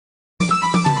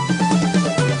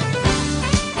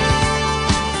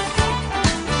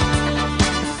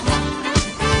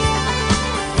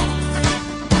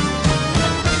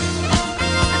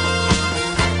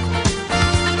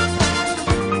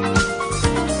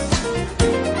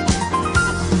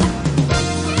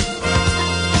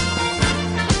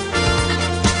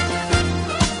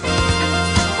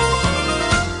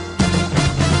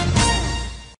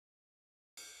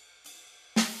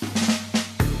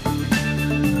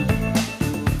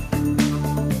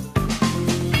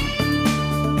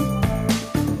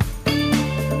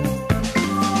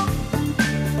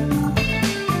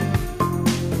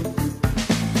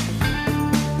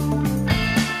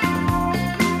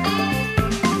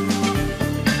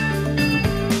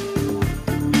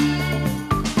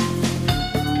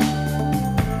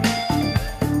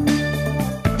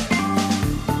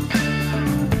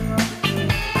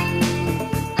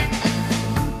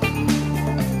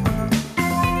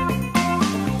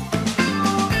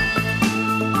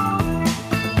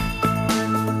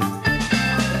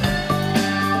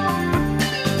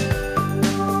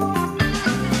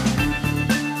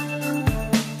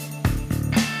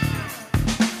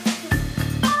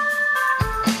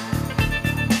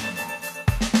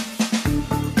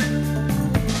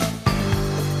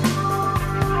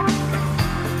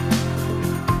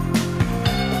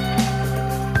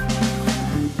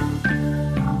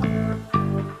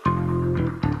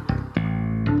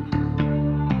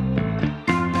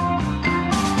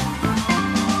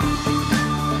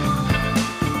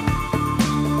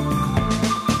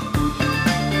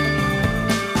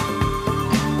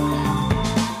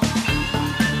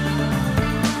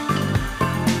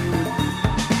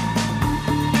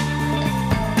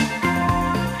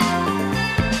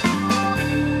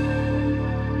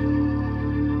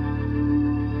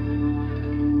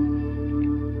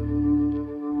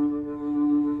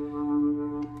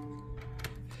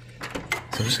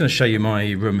I'm just going to show you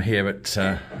my room here at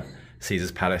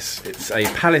Caesar's Palace. It's a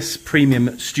Palace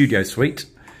Premium Studio Suite.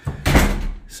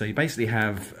 So you basically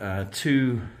have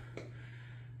 2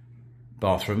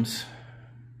 bathrooms.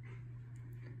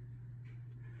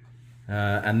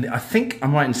 And I think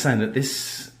I'm right in saying that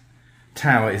this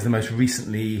tower is the most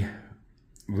recently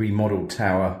remodeled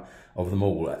tower of them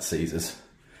all at Caesar's.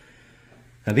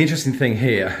 Now the interesting thing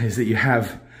here is that you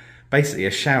have basically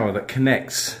a shower that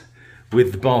connects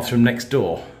with the bathroom next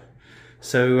door.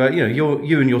 So, you know,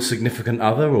 you and your significant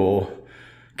other or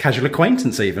casual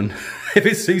acquaintance even, if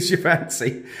it suits your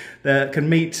fancy, can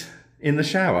meet in the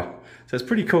shower. So it's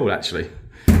pretty cool actually.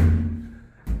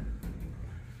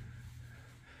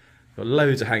 Got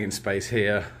loads of hanging space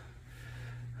here.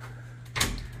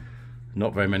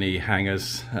 Not very many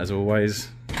hangers as always.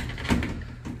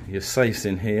 Your safes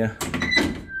in here.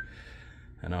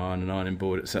 An ironing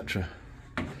board, etc.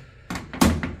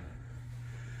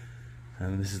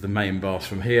 And this is the main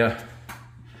bathroom here.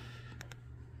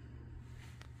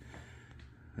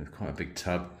 There's quite a big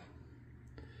tub.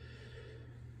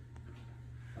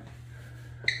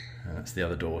 And that's the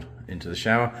other door into the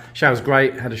shower. Shower's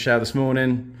great, had a shower this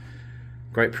morning.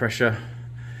 Great pressure.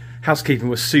 Housekeeping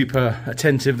was super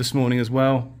attentive this morning as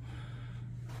well.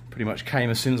 Pretty much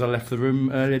came as soon as I left the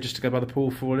room earlier just to go by the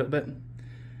pool for a little bit.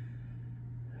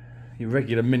 Your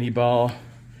regular mini bar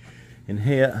in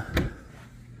here.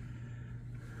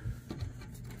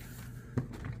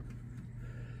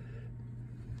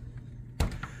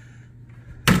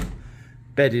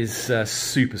 Bed is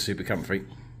super comfy.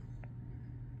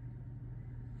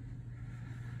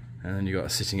 And then you've got a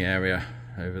sitting area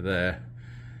over there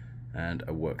and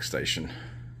a workstation.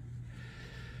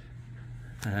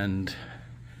 And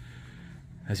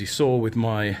as you saw with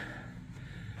my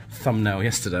thumbnail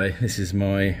yesterday, this is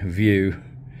my view.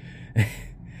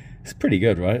 It's pretty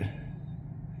good, right?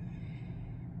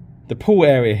 The pool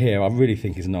area here I really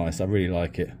think is nice. I really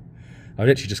like it. I've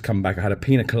literally just come back. I had a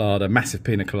pina colada, massive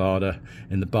pina colada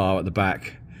in the bar at the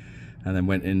back, and then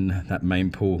went in that main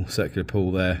pool, circular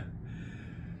pool there.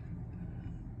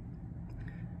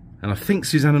 And I think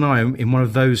Suzanne and I are in one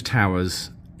of those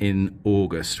towers in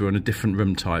August. We're on a different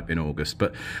room type in August.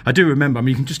 But I do remember, I mean,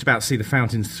 you can just about see the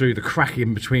fountains through the crack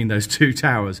in between those 2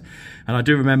 towers. And I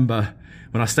do remember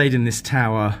when I stayed in this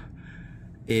tower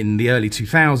in the early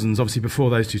 2000s, obviously before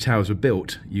those 2 towers were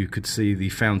built, you could see the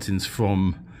fountains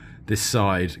from this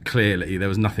side clearly. There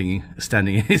was nothing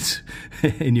standing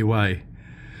in your way.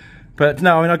 But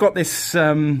no, I mean, I got this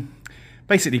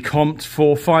basically comped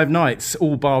for 5 nights,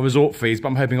 all bar resort fees, but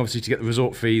I'm hoping obviously to get the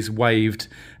resort fees waived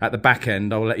at the back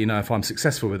end. I'll let you know if I'm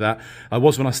successful with that. I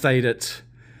was when I stayed at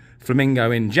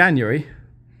Flamingo in January,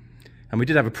 and we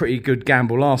did have a pretty good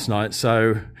gamble last night,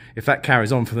 so if that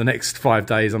carries on for the next 5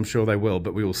 days, I'm sure they will,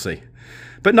 but we will see.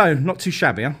 But no, not too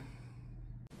shabby, huh?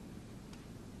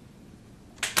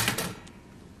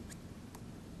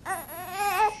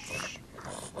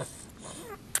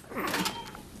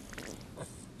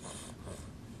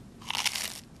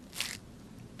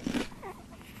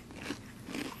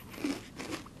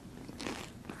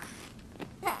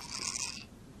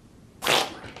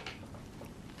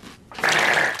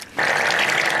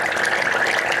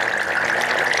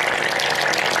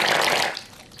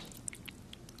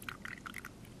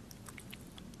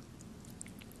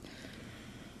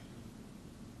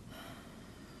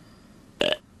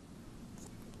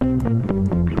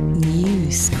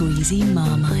 Squeezy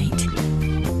Marmite.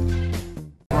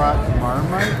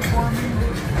 Marmite for me?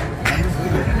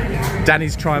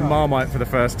 Danny's trying Marmite for the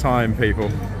first time, people.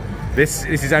 This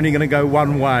is only going to go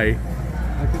one way.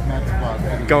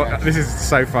 This is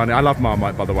so funny. I love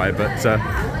Marmite, by the way, but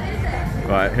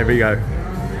right, here we go.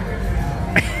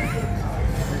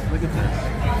 Look at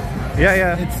this.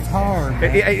 Yeah. It's hard.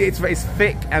 It's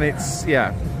thick and it's,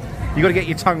 yeah. You got to get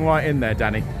your tongue right in there,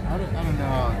 Danny. I don't know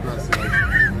how aggressive I should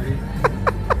be. Ready?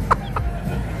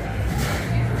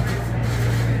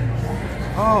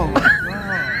 Oh my god.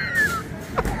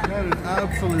 That is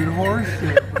absolute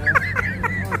horseshit, bro.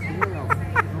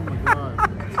 Oh my god.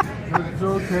 That's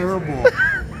so terrible.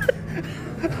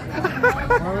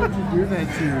 Why would you do that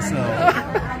to yourself?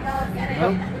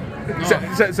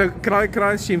 Nope. So can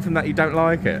I assume from that you don't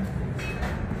like it?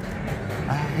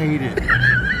 I hate it.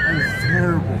 That is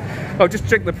terrible. Oh, just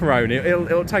drink the Peroni.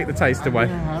 It'll take the taste away. I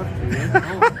don't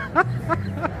have to.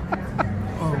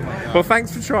 Oh my god. Well,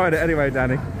 thanks for trying it anyway,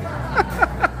 Danny.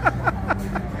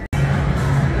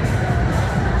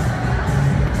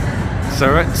 So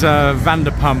we're at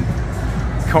Vanderpump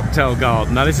Cocktail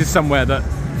Garden. Now this is somewhere that,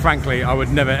 frankly, I would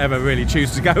never ever really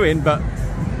choose to go in, but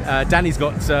Danny's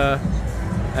got a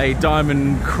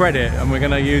diamond credit and we're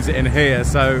going to use it in here,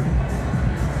 so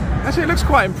Actually, it looks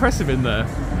quite impressive in there.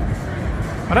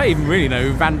 I don't even really know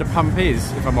who Vanderpump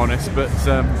is, if I'm honest, but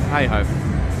hey-ho.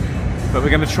 But we're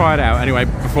going to try it out anyway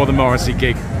before the Morrissey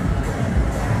gig.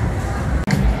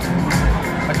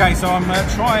 Okay, so I'm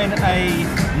trying a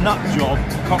nut job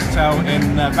cocktail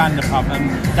in Vanderpump, and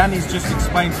Danny's just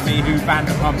explained to me who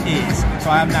Vanderpump is, so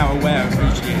I am now aware of who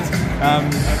she is.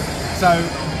 So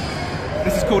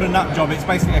this is called a nut job. It's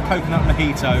basically a coconut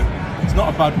mojito. It's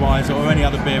not a Budweiser or any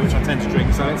other beer which I tend to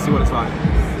drink, so let's see what it's like.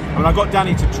 I mean, I got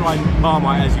Danny to try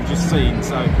Marmite, as you've just seen,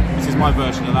 so this is my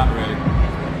version of that, really.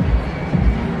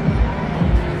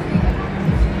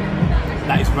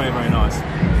 That is very, very nice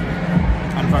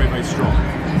and very, very strong.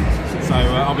 So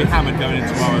I'll be hammered going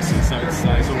into Morrissey, so it's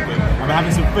all good. I'm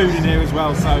having some food in here as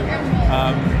well, so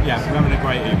yeah, we're having a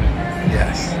great evening.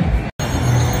 Yes.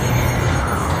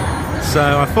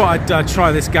 So I thought I'd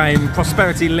try this game,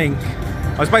 Prosperity Link.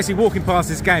 I was basically walking past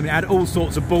this game and it had all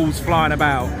sorts of balls flying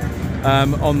about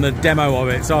on the demo of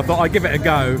it, so I thought I'd give it a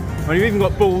go. And you've even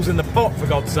got balls in the pot, for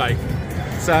God's sake.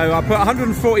 So I put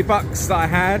 140 bucks that I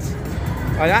had.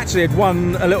 I actually had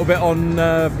won a little bit on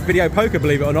video poker,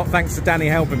 believe it or not, thanks to Danny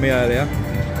helping me earlier.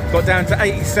 Got down to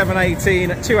 87.18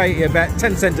 at 280 a bet,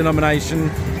 10-cent denomination.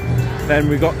 Then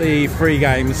we got the free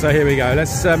games, so here we go.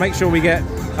 Let's make sure we get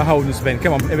a hold and spin.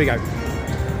 Come on, here we go.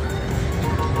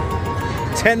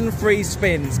 10 free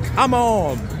spins, come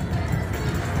on!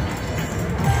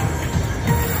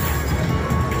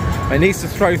 It needs to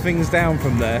throw things down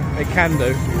from there. It can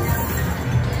do.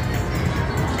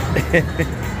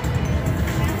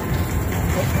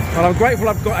 Well, I'm grateful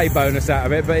I've got a bonus out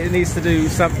of it, but it needs to do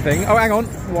something. Oh, hang on.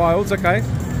 Wilds, okay.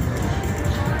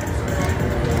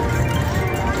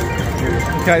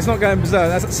 Okay, it's not going berserk.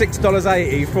 That's at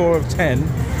 $6.80, 4 of 10.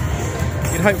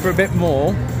 You'd hope for a bit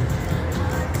more.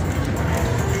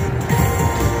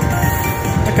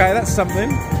 Okay, that's something.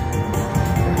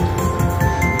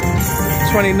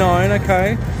 29,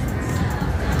 okay.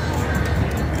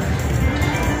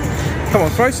 Come on,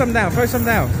 throw some down, throw some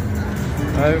down.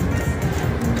 Oh.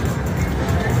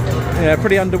 Yeah,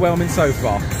 pretty underwhelming so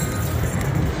far.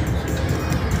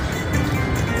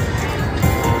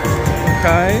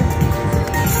 Okay.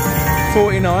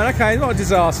 49, okay, not a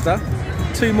disaster.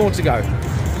 2 more to go.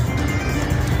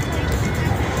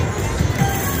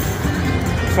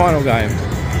 Final game.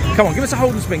 Come on, give us a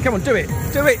hold and spin. Come on, do it.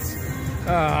 Do it.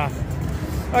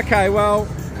 Okay, well,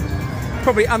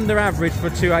 probably under average for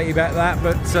 280 bet that,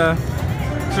 but so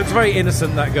it's very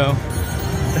innocent, that girl.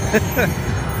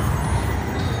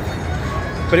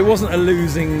 But it wasn't a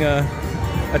losing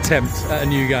attempt at a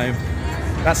new game.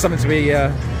 That's something to be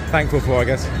thankful for, I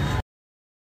guess.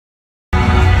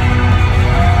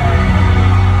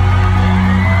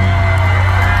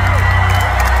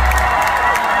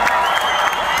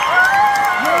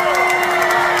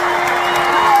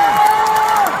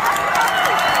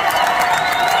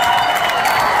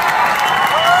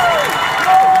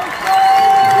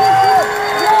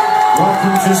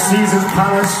 Welcome to Caesar's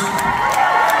Palace.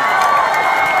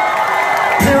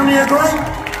 Pyramid Lake.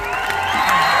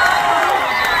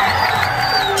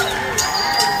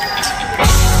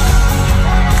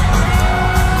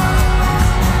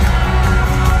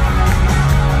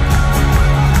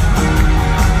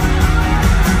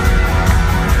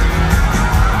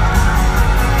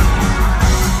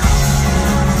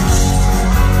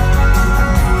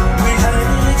 We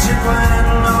hate it when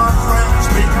our friends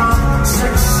become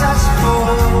successful.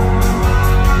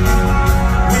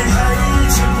 We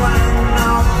hate it when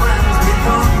our friends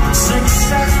become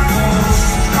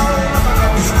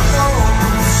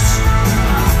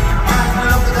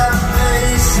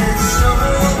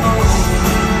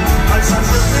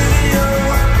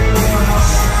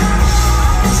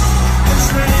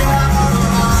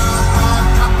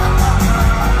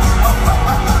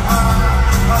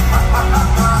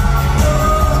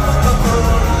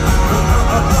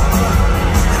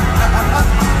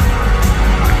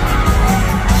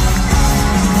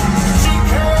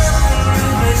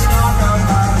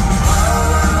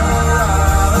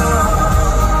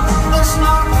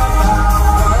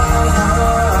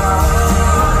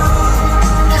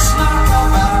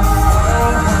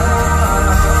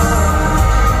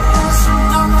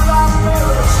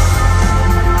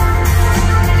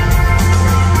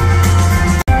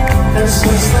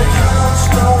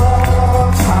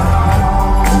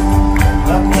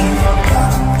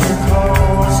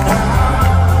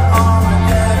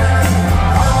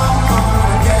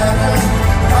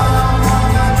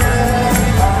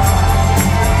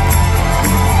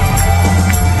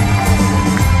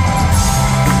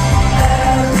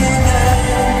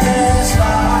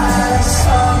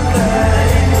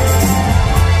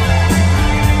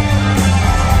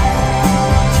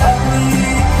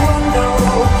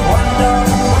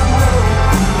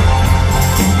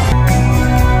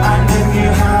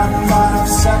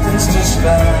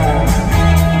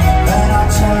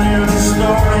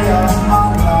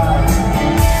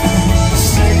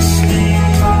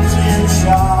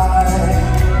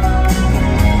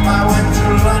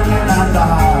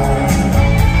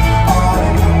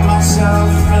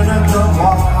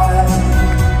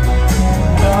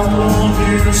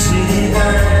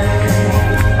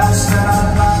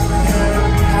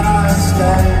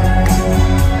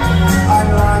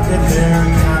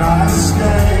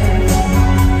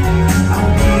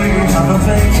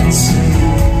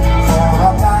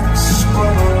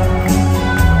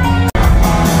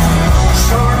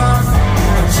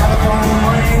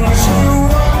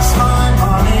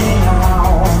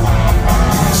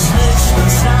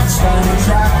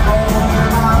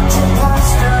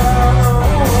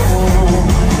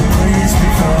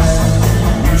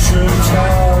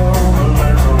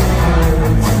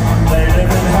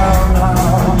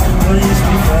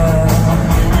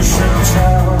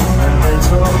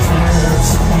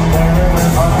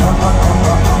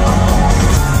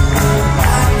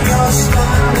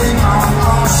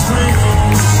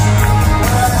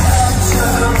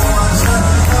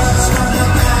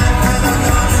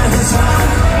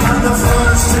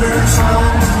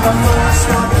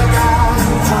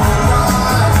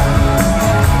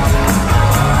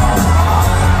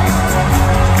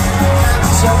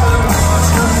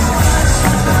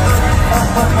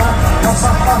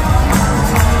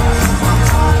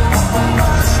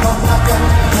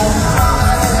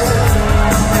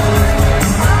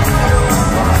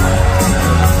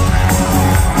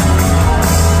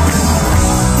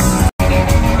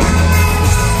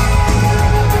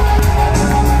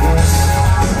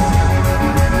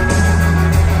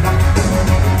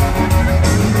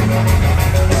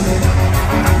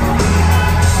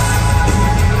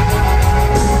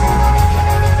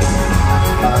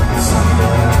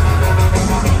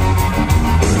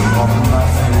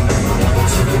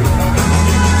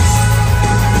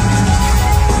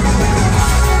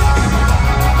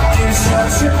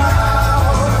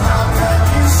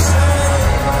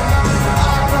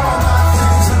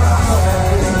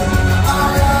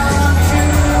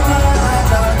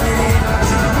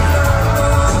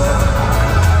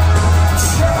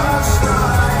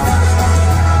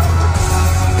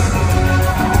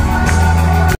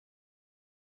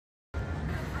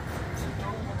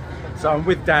So I'm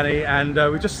with Danny, and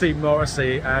we've just seen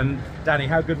Morrissey. And Danny,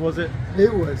 how good was it?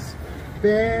 It was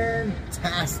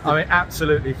fantastic. I mean,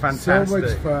 absolutely fantastic. So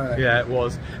much fun. Yeah, it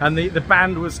was. And the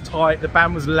band was tight, the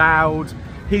band was loud.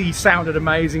 He sounded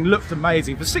amazing, looked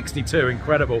amazing. For 62,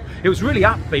 incredible. It was really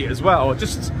upbeat as well.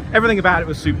 Just everything about it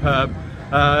was superb.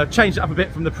 Changed it up a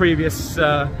bit from the previous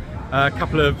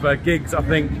couple of gigs, I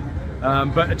think.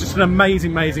 But just an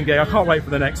amazing gig. I can't wait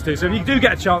for the next two. So if you do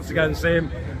get a chance to go and see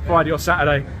him Friday or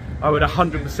Saturday, I would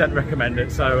 100% recommend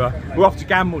it. So we're off to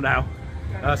gamble now.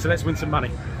 So let's win some money.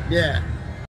 Yeah.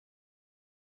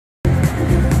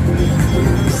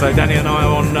 So Danny and I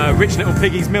are on Rich Little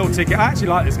Piggy's meal ticket. I actually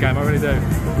like this game, I really do.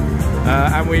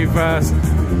 And we've burst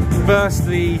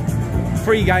the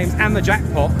free games and the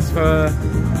jackpots for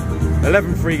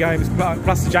 11 free games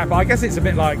plus the jackpot. I guess it's a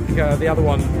bit like the other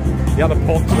one, the other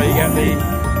pots where you get the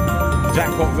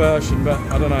jackpot version, but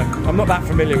I don't know. I'm not that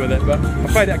familiar with it, but I've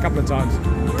played it a couple of times.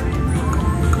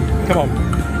 Come on.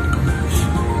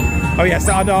 Oh yes,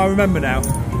 I know, I remember now.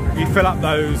 You fill up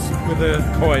those with the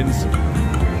coins.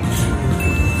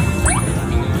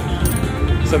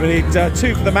 So we need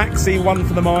 2 for the maxi, 1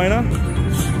 for the minor.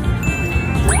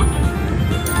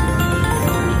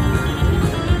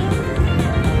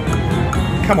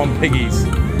 Come on, piggies.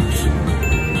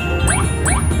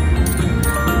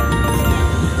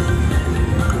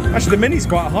 Actually, the mini's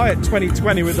quite high at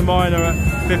 20.20 with the minor at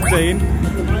 15.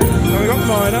 Oh, we got the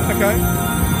minor, okay.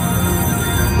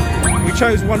 We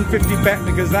chose 150 bet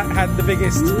because that had the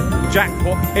biggest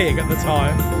jackpot pig at the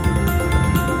time.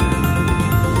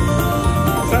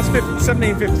 So that's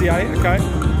 17.58, okay.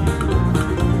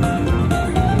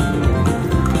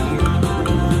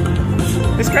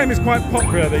 This game is quite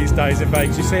popular these days in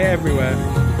Vegas, you see it everywhere.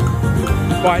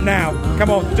 Right now, come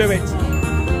on, do it.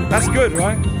 That's good,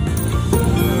 right?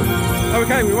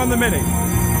 Okay, we won the mini.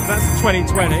 That's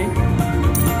 2020.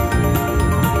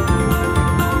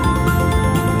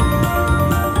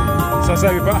 So I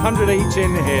say we put 100 each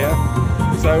in here.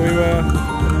 So we were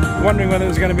wondering whether it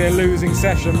was going to be a losing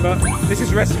session, but this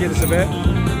has rescued us a bit.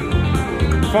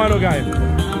 Final game.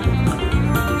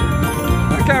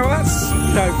 Okay, well that's,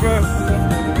 you know,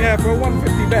 for a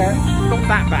 150 bet, not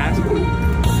that bad.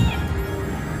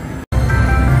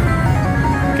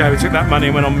 Okay, we took that money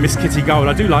and went on Miss Kitty Gold.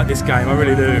 I do like this game, I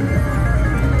really do.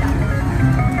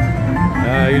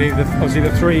 You need obviously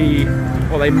the 3,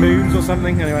 what are they, moons or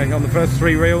something? Anyway, on the first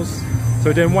 3 reels. So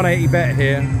we're doing 180 bet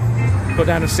here. Got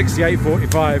down to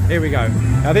 68.45. Here we go.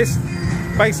 Now this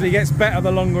basically gets better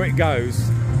the longer it goes,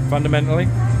 fundamentally.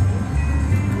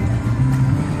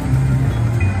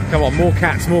 Come on, more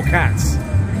cats, more cats.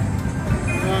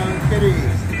 Kitties.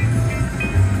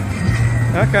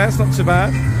 Okay, that's not too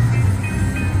bad.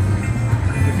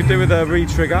 We could do with a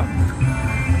re-trigger.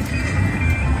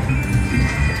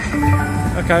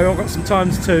 Okay, we've got some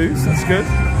 ×2s, that's good.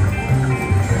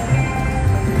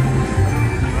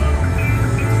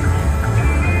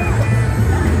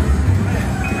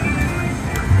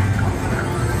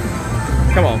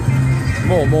 Come on,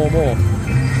 more.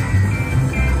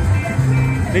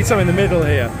 Need some in the middle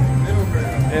here.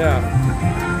 Yeah.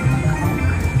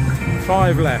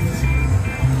 5 left.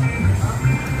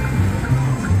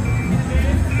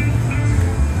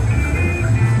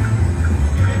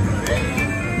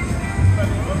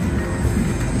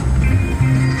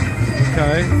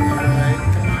 Okay.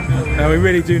 Now we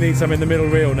really do need some in the middle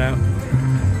reel now.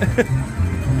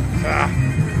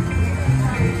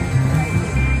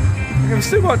 We've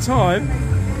still got time.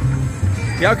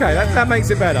 Yeah, okay, that makes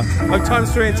it better. Oh,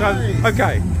 ×3 and times.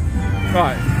 Okay.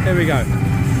 Right, here we go.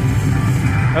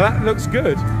 Now that looks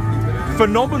good.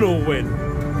 Phenomenal win.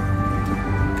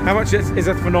 How much is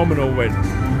a phenomenal win?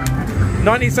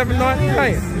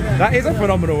 97.98. That is a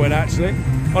phenomenal win actually.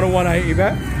 On a 180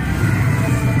 bet.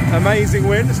 Amazing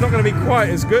win. It's not going to be quite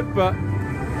as good, but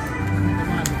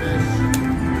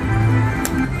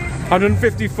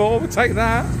 154. We'll take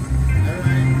that.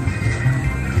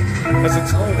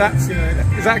 That's good.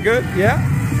 Is that good? Yeah.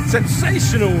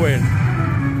 Sensational win.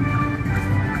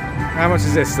 How much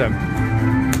is this then?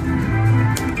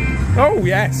 Oh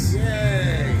yes.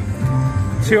 Yay.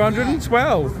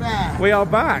 212. We are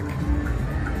back.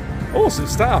 Awesome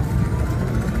stuff.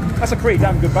 That's a pretty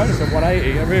damn good bonus of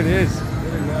 180. It really is.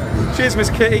 Cheers, Miss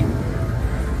Kitty.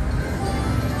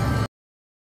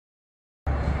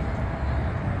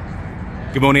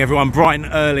 Good morning, everyone. Bright and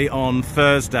early on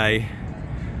Thursday,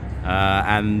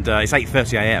 and it's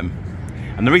 8:30 a.m.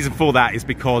 And the reason for that is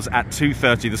because at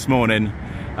 2:30 this morning,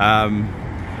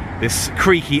 this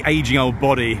creaky, aging old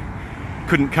body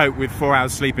couldn't cope with 4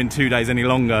 hours sleep in 2 days any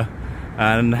longer,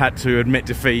 and had to admit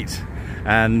defeat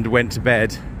and went to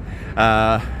bed.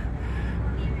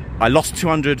 I lost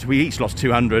 200, we each lost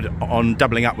 200 on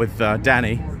doubling up with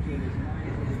Danny.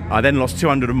 I then lost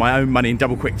 200 of my own money in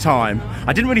double quick time.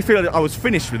 I didn't really feel that I was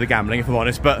finished with the gambling, if I'm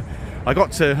honest, but I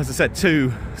got to, as I said,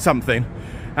 2 something,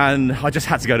 and I just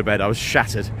had to go to bed. I was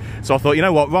shattered. So I thought, you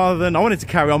know what, rather than, I wanted to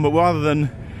carry on, but rather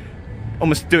than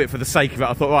almost do it for the sake of it,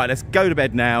 I thought, right, let's go to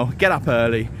bed now, get up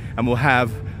early, and we'll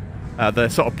have the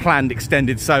sort of planned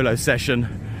extended solo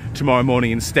session tomorrow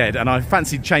morning instead. And I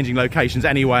fancied changing locations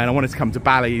anyway, and I wanted to come to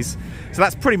Bally's, so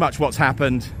that's pretty much what's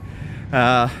happened.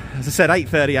 As I said,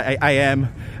 8:30 a.m.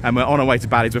 and we're on our way to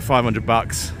Bally's with 500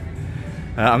 bucks.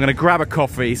 I'm going to grab a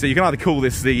coffee, so you can either call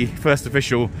this the first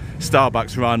official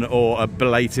Starbucks run or a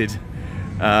belated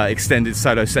extended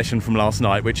solo session from last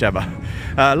night, whichever.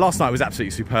 Last night was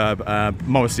absolutely superb.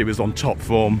 Morrissey was on top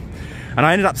form. And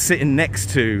I ended up sitting next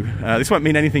to, this won't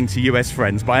mean anything to US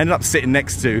friends, but I ended up sitting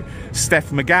next to Steph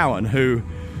McGowan, who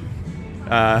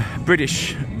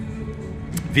British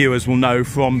viewers will know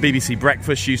from BBC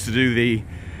Breakfast. She used to do the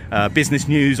business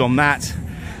news on that,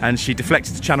 and she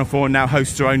deflected to Channel 4 and now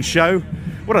hosts her own show.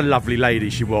 What a lovely lady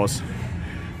she was.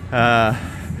 There's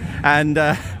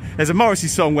a Morrissey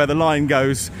song where the line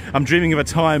goes, "I'm dreaming of a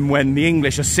time when the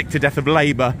English are sick to death of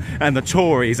Labour and the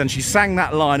Tories," and she sang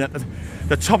that line at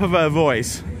the top of her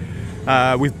voice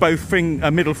with both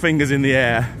middle fingers in the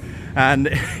air, and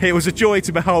it was a joy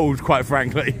to behold, quite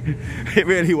frankly. It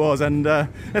really was. And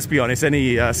let's be honest,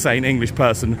 any sane English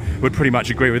person would pretty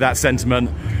much agree with that sentiment,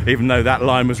 even though that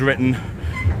line was written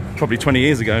probably 20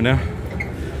 years ago now.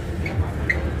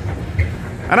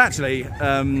 And actually,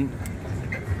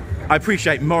 I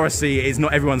appreciate Morrissey is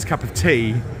not everyone's cup of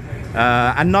tea,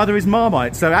 and neither is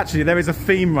Marmite, so actually there is a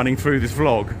theme running through this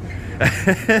vlog.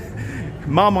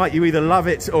 Marmite, you either love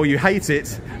it or you hate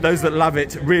it. Those that love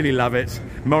it really love it.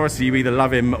 Morrissey, you either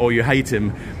love him or you hate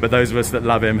him, but those of us that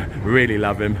love him really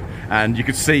love him. And you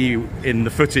could see in the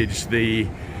footage the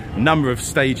number of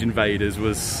stage invaders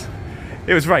was,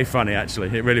 it was very funny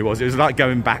actually, it really was. It was like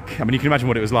going back, I mean you can imagine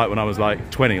what it was like when I was like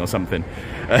 20 or something.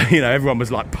 You know, everyone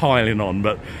was like piling on,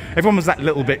 but everyone was that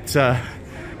little bit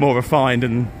more refined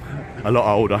and a lot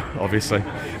older, obviously.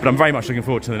 But I'm very much looking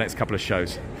forward to the next couple of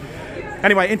shows.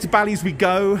 Anyway, into Bally's we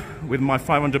go with my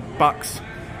 500 bucks.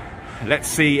 Let's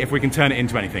see if we can turn it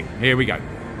into anything. Here we go.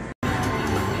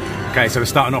 Okay, so we're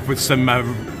starting off with some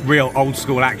real old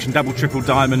school action. Double, triple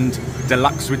diamond,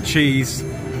 deluxe with cheese.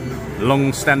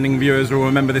 Long-standing viewers will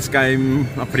remember this game.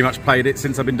 I've pretty much played it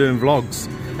since I've been doing vlogs.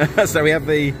 So we have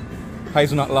the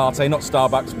hazelnut latte, not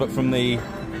Starbucks, but from the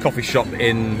coffee shop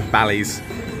in Bally's.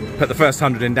 Put the first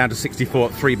 100 in, down to 64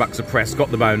 at $3 a press, got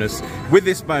the bonus. With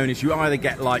this bonus, you either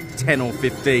get like 10 or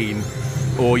 15,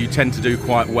 or you tend to do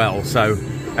quite well. So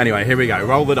anyway, here we go,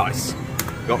 roll the dice.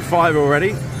 Got 5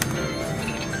 already.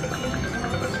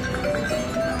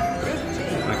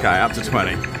 Okay, up to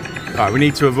 20. All right, we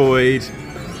need to avoid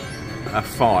a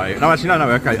 5. No, actually, no,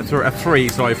 okay, a 3,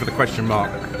 sorry for the question mark.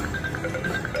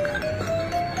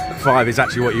 5 is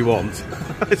actually what you want.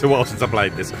 It's a while since I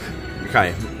played this.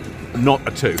 Okay, not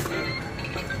a 2.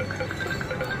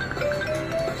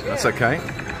 That's okay.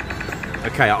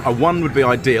 Okay, a 1 would be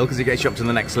ideal because it gets you up to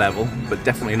the next level, but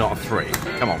definitely not a 3.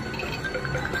 Come on.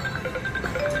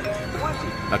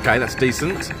 Okay, that's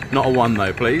decent. Not a 1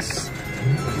 though, please.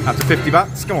 Up to 50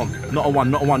 bucks. Come on. Not a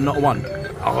 1, not a 1, not a 1.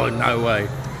 Oh, no way.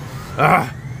 Ah,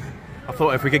 I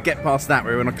thought if we could get past that,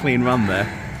 we were on a clean run there.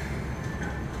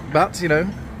 But, you know,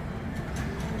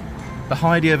 the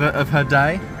Heidi of her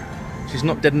day. She's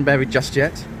not dead and buried just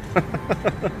yet.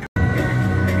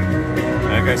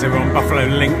 Okay, so we're on Buffalo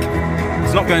Link.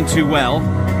 It's not going too well.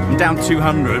 I'm down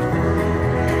 200.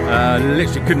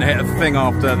 Literally couldn't hit a thing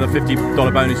after the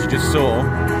 $50 bonus you just saw.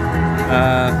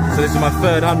 So this is my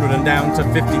third 100 and down to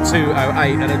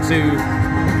 52.08 at a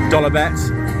 $2 bet.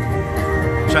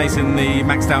 Chasing the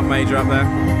maxed out major up there.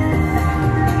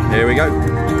 Here we go.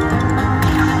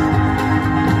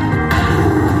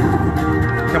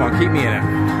 Come on, keep me in it.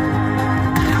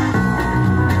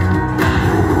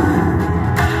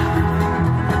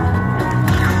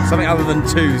 Something other than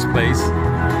 2s, please.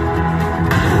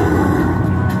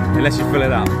 Unless you fill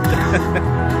it up.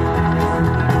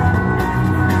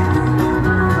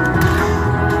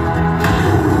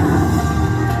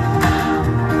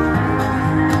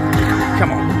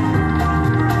 Come on.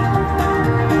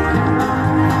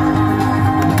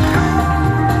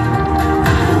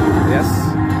 Yes.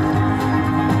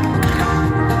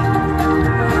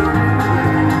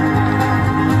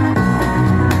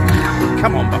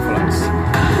 Come on, Buffaloes.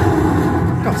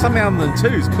 God, something other than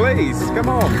 2s, please. Come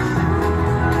on.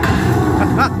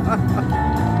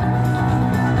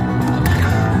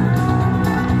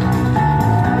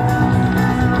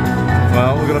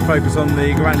 Well, we're going to focus on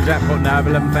the grand jackpot now of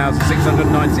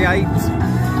 11,698.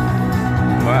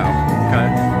 Wow, okay.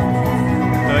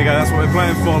 There we go, that's what we're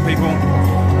playing for, people.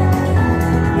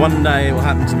 One day it will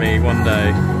happen to me, one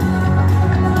day.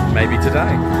 Maybe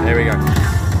today. There we go.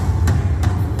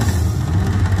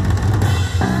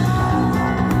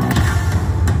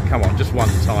 Come on, just one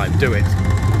time, do it.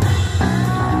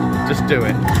 Just do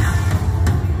it.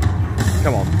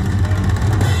 Come on.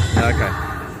 Okay.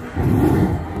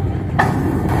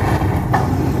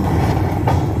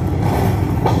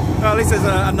 Well, at least there's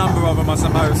a number of them, I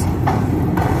suppose.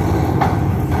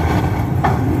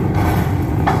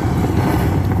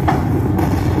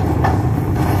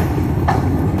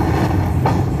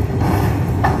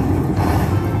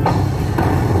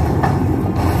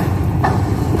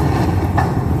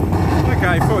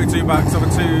 Okay, 42 bucks on a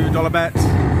 $2 bet.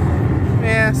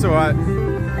 Yeah, it's alright.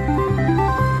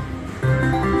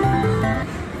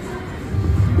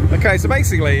 Okay, so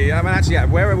basically, I mean, actually, yeah,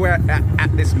 where we're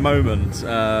at this moment,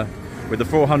 with the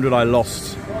 400 I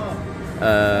lost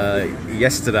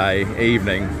yesterday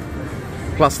evening,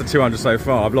 plus the 200 so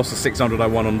far, I've lost the 600 I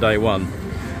won on day one.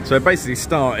 So basically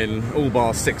starting all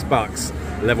bar $6,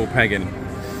 level pegging.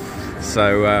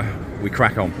 So we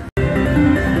crack on.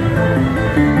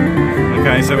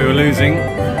 Okay, so we were losing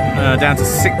down to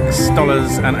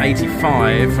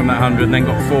 $6.85 from that 100, and then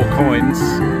got 4 coins.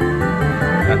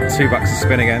 At $2 a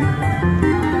spin again.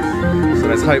 So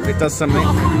let's hope it does something.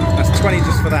 That's 20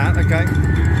 just for that, okay.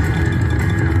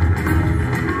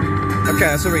 Okay,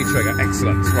 that's a re-trigger,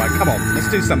 excellent. Right, come on, let's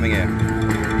do something here.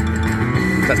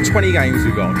 That's 20 games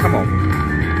we've got, come on.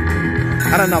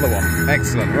 And another one,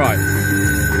 excellent, right.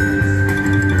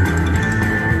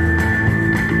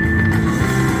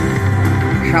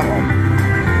 Come on.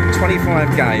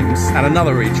 25 games and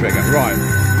another re-trigger, right.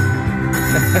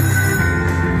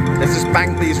 Let's just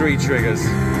bank these re-triggers.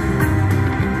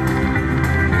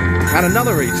 And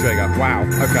another re-trigger. Wow,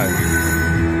 okay.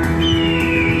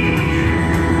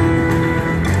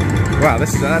 Wow,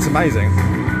 that's amazing.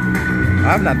 I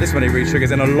haven't had this many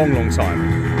re-triggers in a long, long time.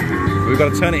 We've got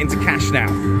to turn it into cash now.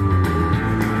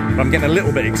 But I'm getting a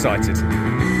little bit excited.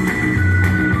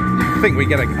 I think we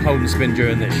get a hold and spin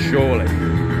during this, surely.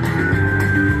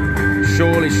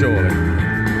 Surely, surely.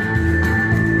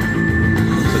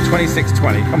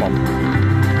 26.20, come on.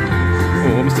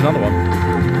 Oh, almost another one.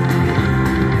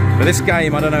 But this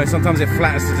game, I don't know, sometimes it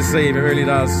flatters to deceive, it really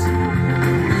does.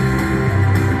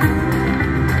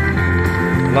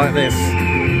 Like this.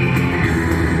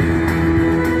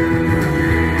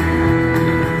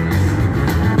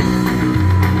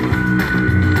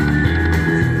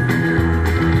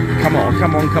 Come on,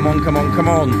 come on, come on, come on, come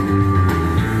on.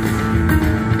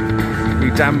 You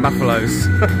damn buffaloes.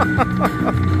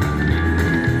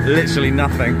 Literally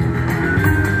nothing.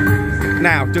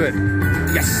 Now, do it.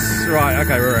 Yes! Right,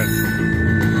 okay, we're in.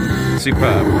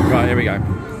 Superb. Right, here we go.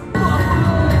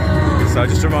 So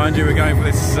just to remind you, we're going for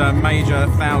this major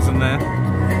 1,000 there,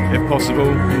 if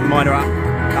possible. Minor at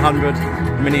 100,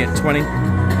 mini at 20.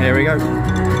 Here we go.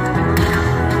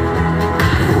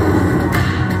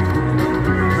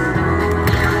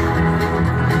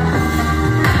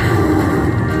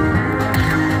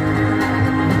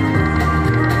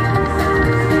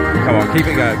 Come on, keep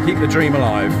it going. Keep the dream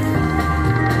alive.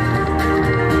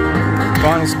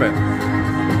 Final spin.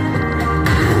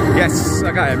 Yes,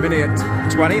 okay, a mini at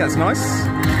 20, that's nice.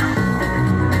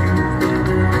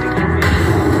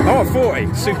 Oh,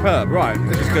 40, superb, right,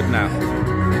 this is good now.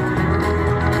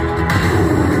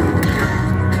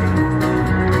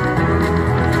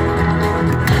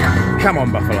 Come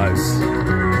on, buffaloes.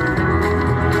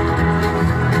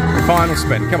 Final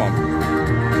spin, come on.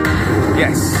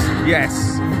 Yes,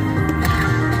 yes.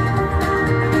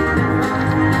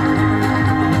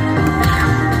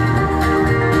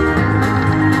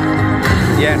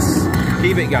 Yes,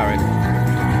 keep it going.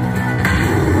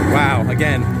 Wow,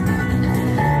 again.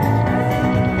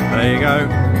 There you go.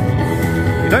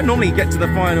 You don't normally get to the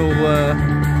final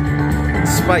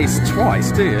space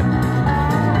twice, do you?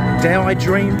 Dare I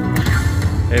dream?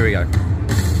 Here we go.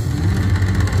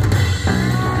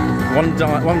 One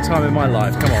time in my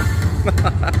life, come on.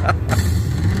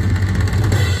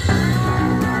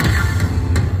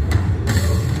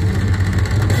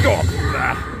 God.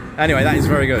 Anyway, that is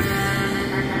very good.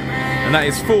 And that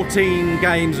is 14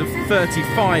 games of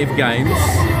 35 games.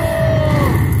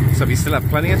 So we still have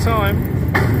plenty of time.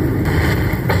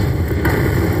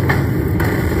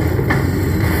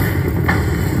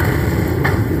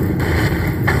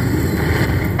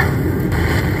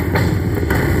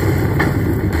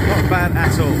 Not bad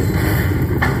at all.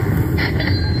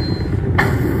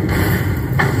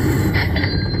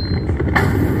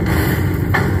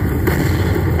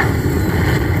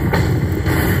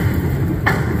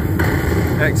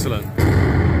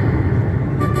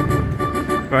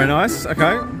 Very nice,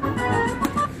 okay.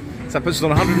 So that puts us on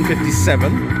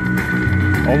 157.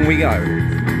 On we go.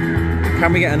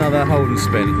 Can we get another hold and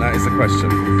spin? That is the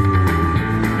question.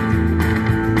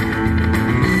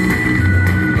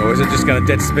 Or is it just going to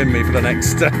dead spin me for the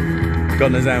next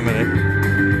God knows how many?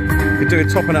 Could do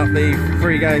with topping up the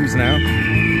 3 games now.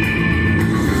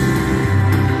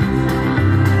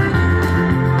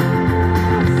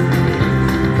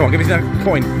 Come on, give me that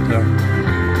coin.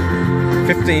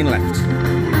 15 left.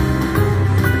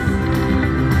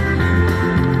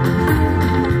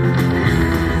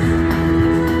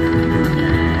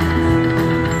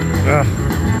 Ugh.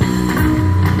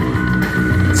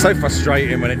 It's so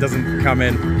frustrating when it doesn't come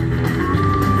in.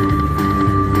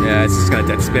 Yeah, it's just going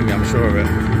to dead spin me, I'm sure of it.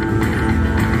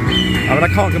 I mean, I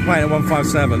can't complain at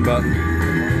 157, but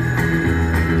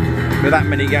with that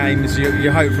many games,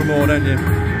 you hope for more, don't you?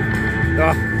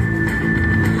 Oh.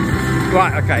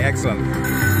 Right, okay, excellent.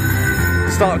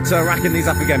 Start racking these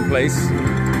up again, please.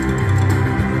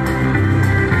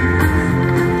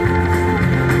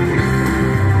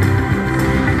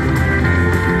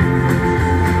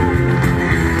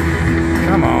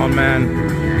 Come on, man.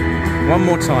 One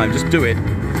more time, just do it.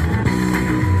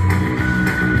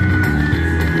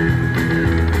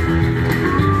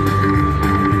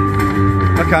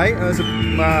 Okay, there's a,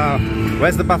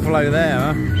 where's the buffalo there,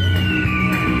 huh?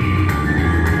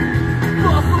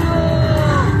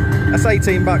 That's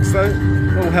 18 bucks though,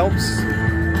 all helps.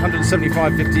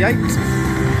 175.58.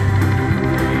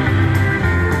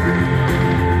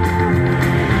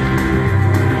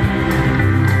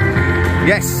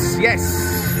 Yes, yes.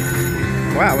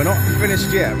 Wow, we're not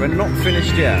finished yet. We're not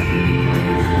finished yet.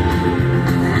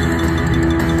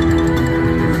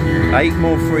 8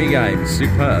 more free games,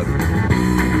 superb.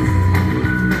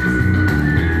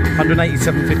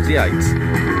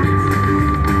 187.58.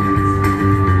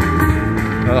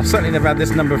 Well, I've certainly never had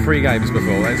this number of free games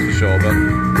before, that's for sure, but...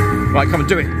 Right, come on,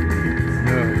 do it!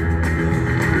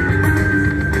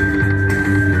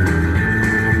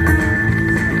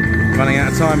 Running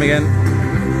out of time again.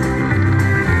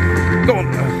 Go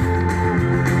on!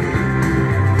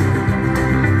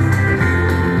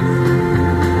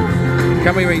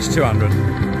 Can we reach 200?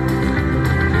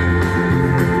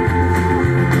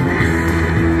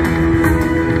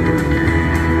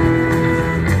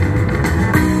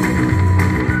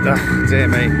 Dear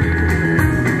me.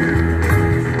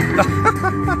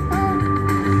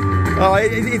 Oh,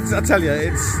 I tell you,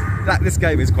 this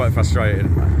game is quite frustrating.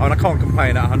 I mean, I can't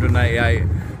complain at 188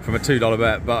 from a $2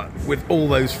 bet, but with all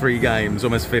those free games,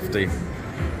 almost 50,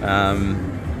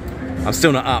 I'm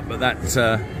still not up, but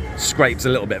that scrapes a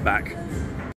little bit back.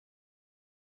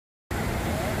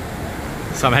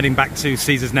 So I'm heading back to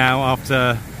Caesars now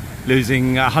after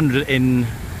losing 100 in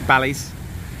Bally's.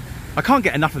 I can't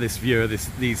get enough of this view of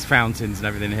these fountains and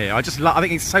everything here. I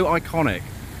think it's so iconic.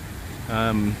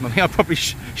 I think I probably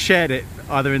shared it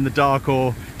either in the dark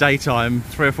or daytime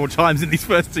 3 or 4 times in these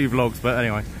first 2 vlogs, but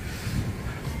anyway.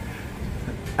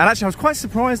 And actually I was quite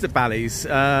surprised at Bally's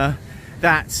that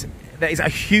there is a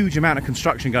huge amount of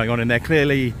construction going on in there,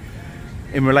 clearly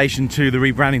in relation to the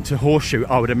rebranding to Horseshoe,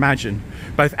 I would imagine,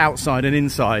 both outside and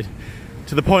inside,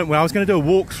 to the point where I was going to do a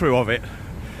walkthrough of it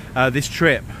this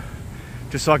trip,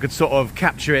 just so I could sort of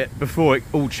capture it before it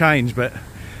all changed. But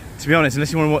to be honest,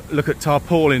 unless you want to look at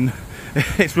tarpaulin,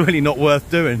 it's really not worth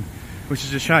doing, which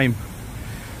is a shame.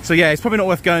 So yeah, it's probably not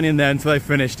worth going in there until they've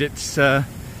finished. It's a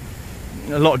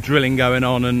lot of drilling going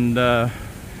on and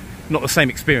not the same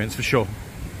experience for sure.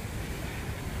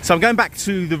 So I'm going back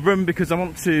to the room because I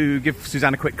want to give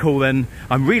Suzanne a quick call. Then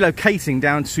I'm relocating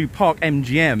down to Park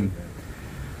MGM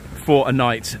for a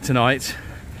night tonight.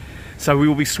 So we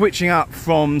will be switching up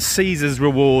from Caesars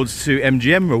rewards to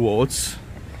MGM rewards.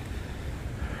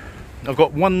 I've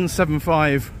got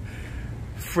 175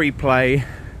 free play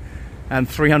and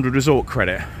 300 resort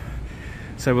credit.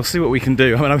 So we'll see what we can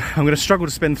do. I mean, I'm going to struggle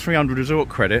to spend 300 resort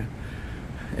credit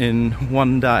in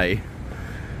one day,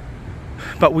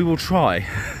 but we will try.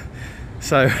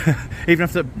 So even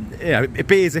if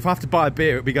beers, if I have to buy a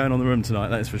beer, it'll be going on the room tonight,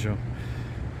 that's for sure.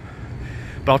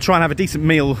 But I'll try and have a decent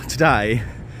meal today,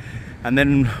 and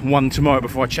then one tomorrow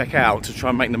before I check out to try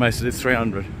and make the most of this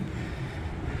 300.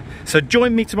 So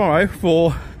join me tomorrow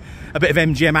for a bit of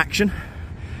MGM action.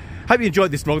 Hope you enjoyed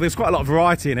this vlog. There's quite a lot of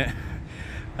variety in it.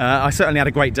 I certainly had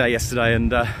a great day yesterday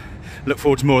and look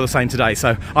forward to more of the same today.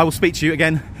 So I will speak to you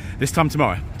again this time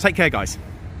tomorrow. Take care, guys.